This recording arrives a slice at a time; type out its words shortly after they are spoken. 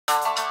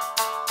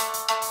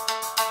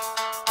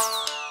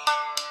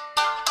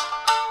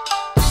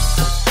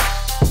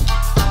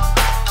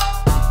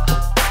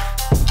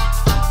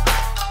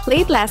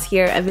Late last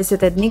year, I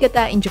visited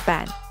Niigata in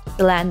Japan,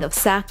 the land of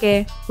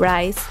sake,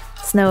 rice,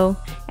 snow,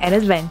 and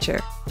adventure.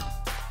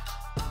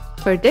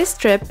 For this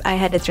trip, I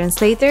had a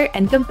translator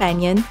and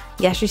companion,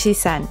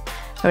 Yasushi-san,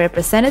 a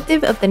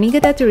representative of the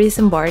Niigata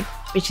Tourism Board,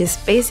 which is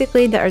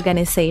basically the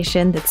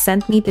organization that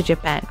sent me to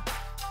Japan.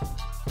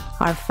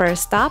 Our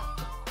first stop,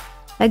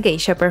 a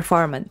Geisha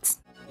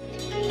Performance.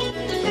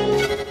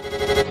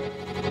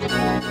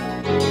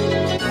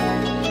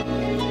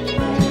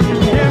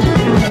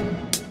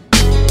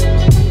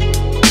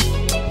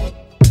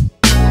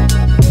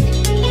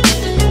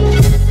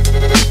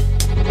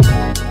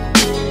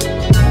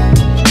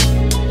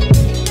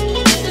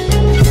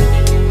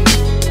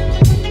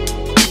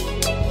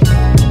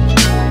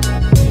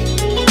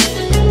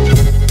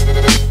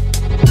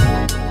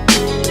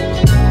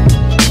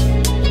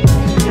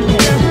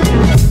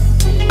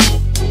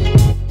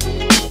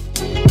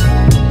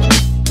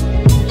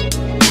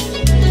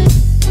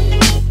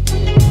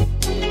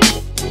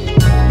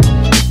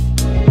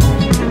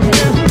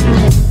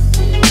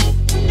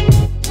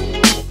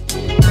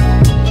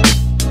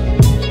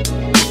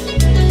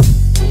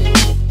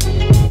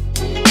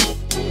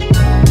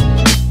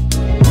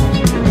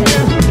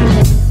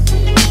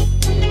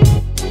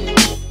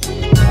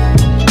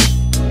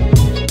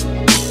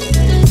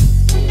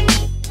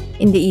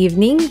 In the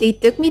evening, they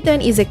took me to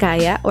an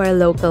izakaya or a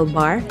local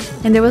bar,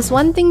 and there was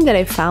one thing that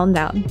I found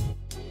out.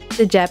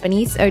 The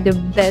Japanese are the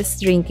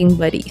best drinking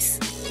buddies.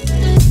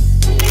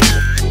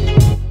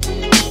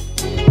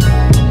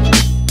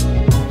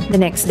 The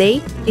next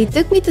day, they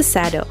took me to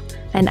Sado,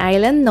 an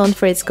island known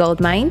for its gold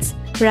mines,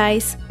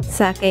 rice,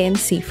 sake, and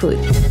seafood.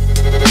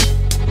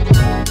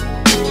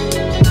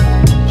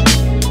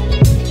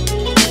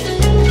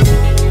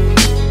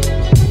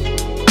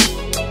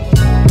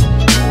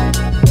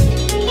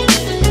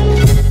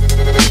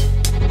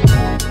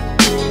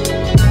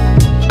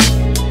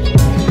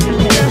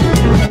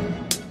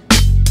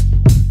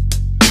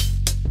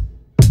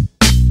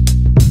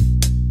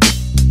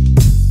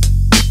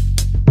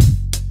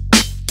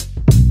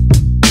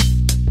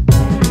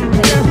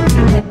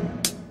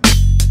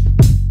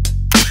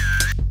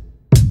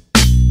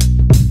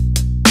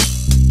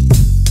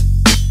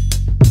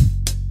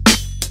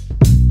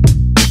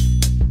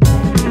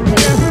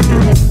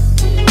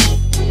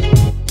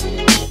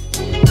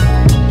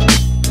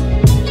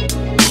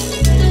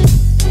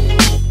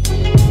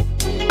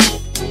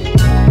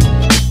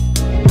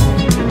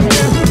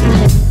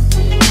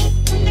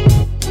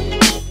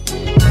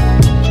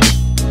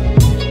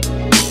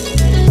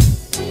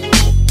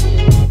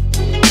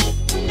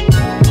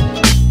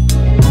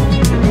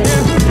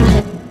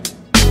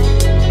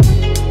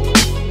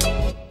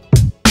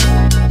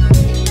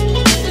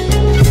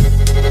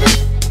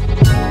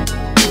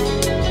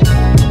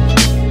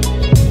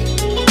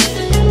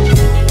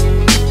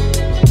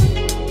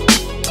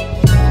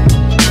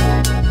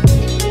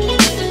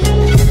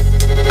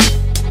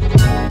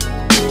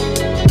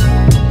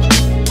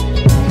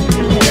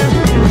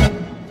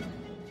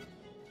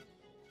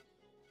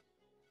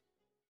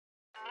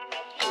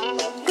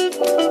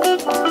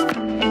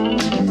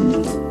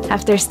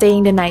 After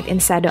staying the night in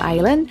Sado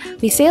Island,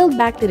 we sailed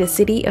back to the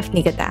city of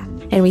Niigata,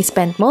 and we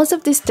spent most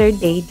of this third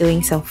day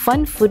doing some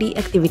fun foodie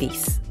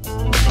activities.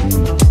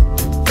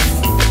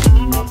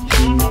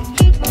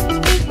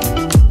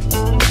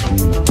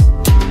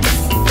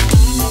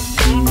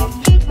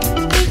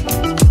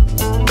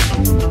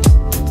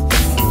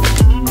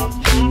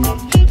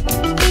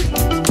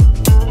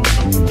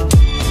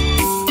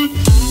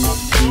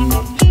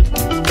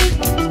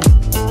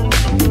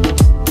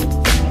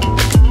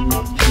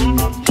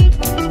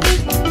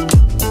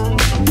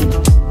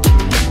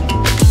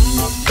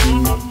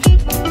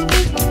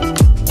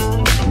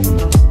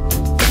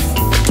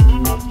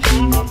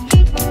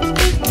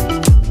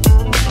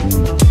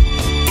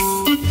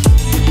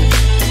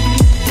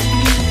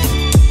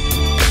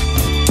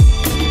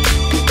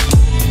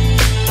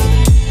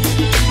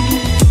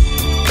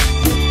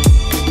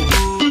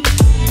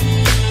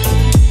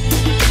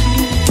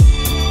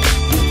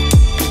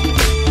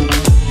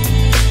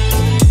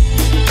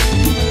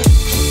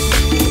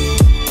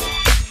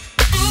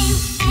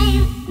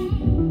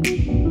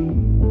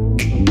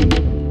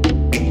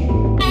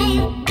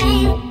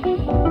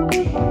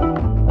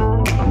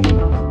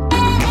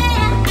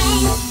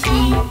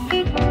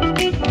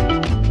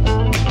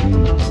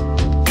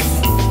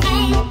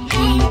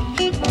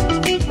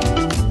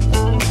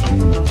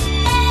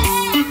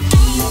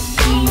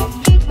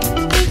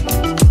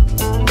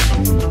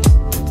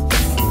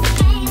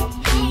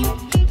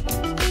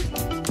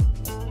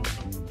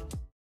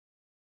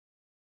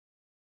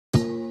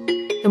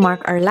 To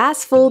mark our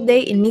last full day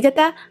in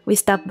Niigata, we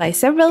stopped by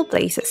several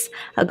places: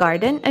 a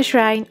garden, a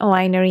shrine, a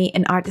winery,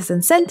 an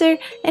artisan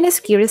center, and a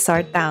ski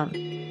resort town.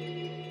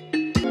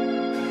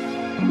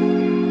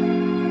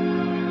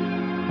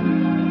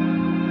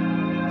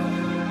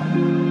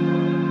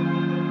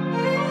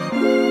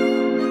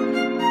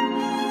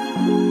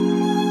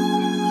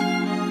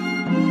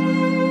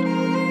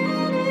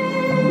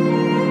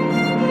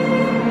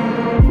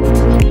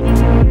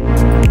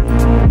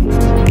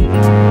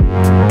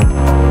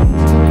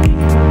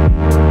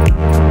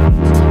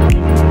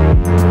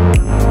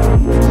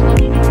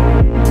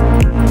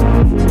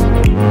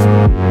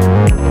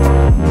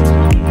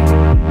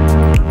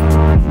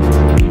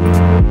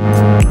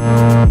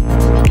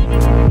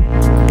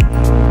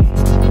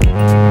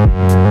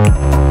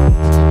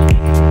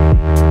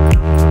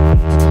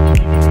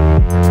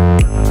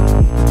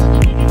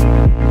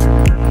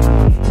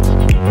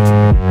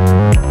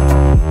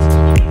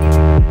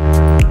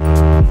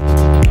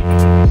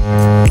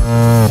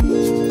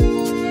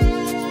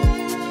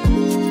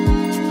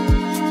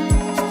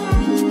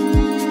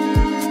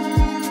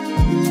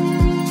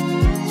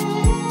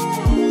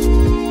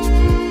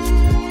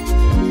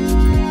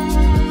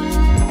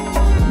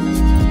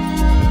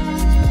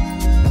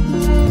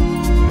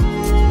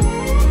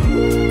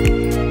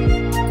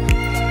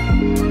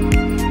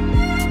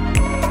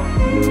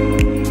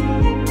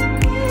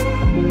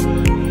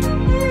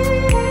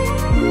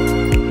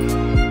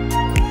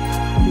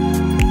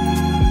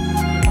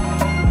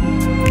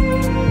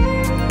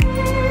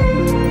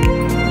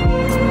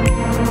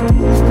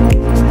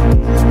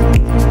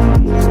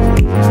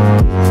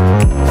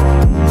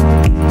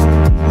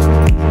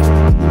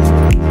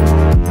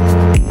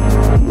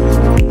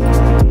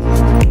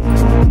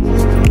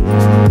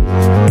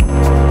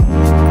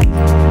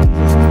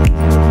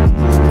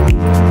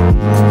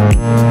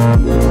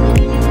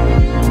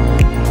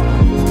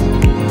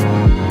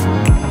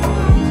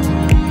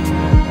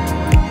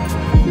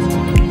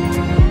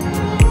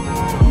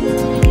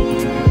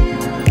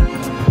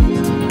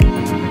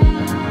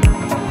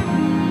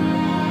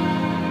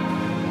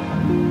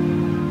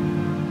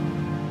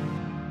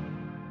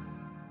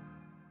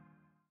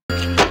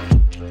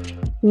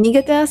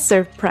 Niigata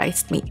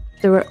surprised me.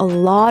 There were a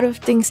lot of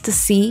things to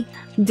see,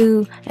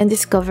 do, and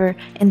discover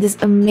in this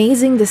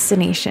amazing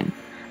destination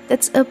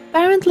that's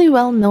apparently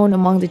well known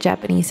among the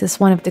Japanese as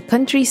one of the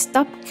country's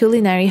top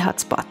culinary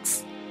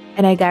hotspots.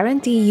 And I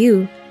guarantee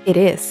you, it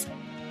is.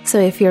 So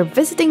if you're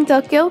visiting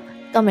Tokyo,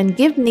 come and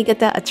give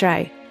Niigata a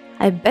try.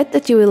 I bet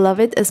that you will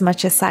love it as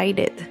much as I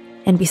did.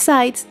 And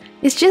besides,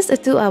 it's just a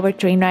 2-hour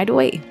train ride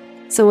away.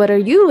 So what are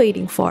you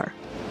waiting for?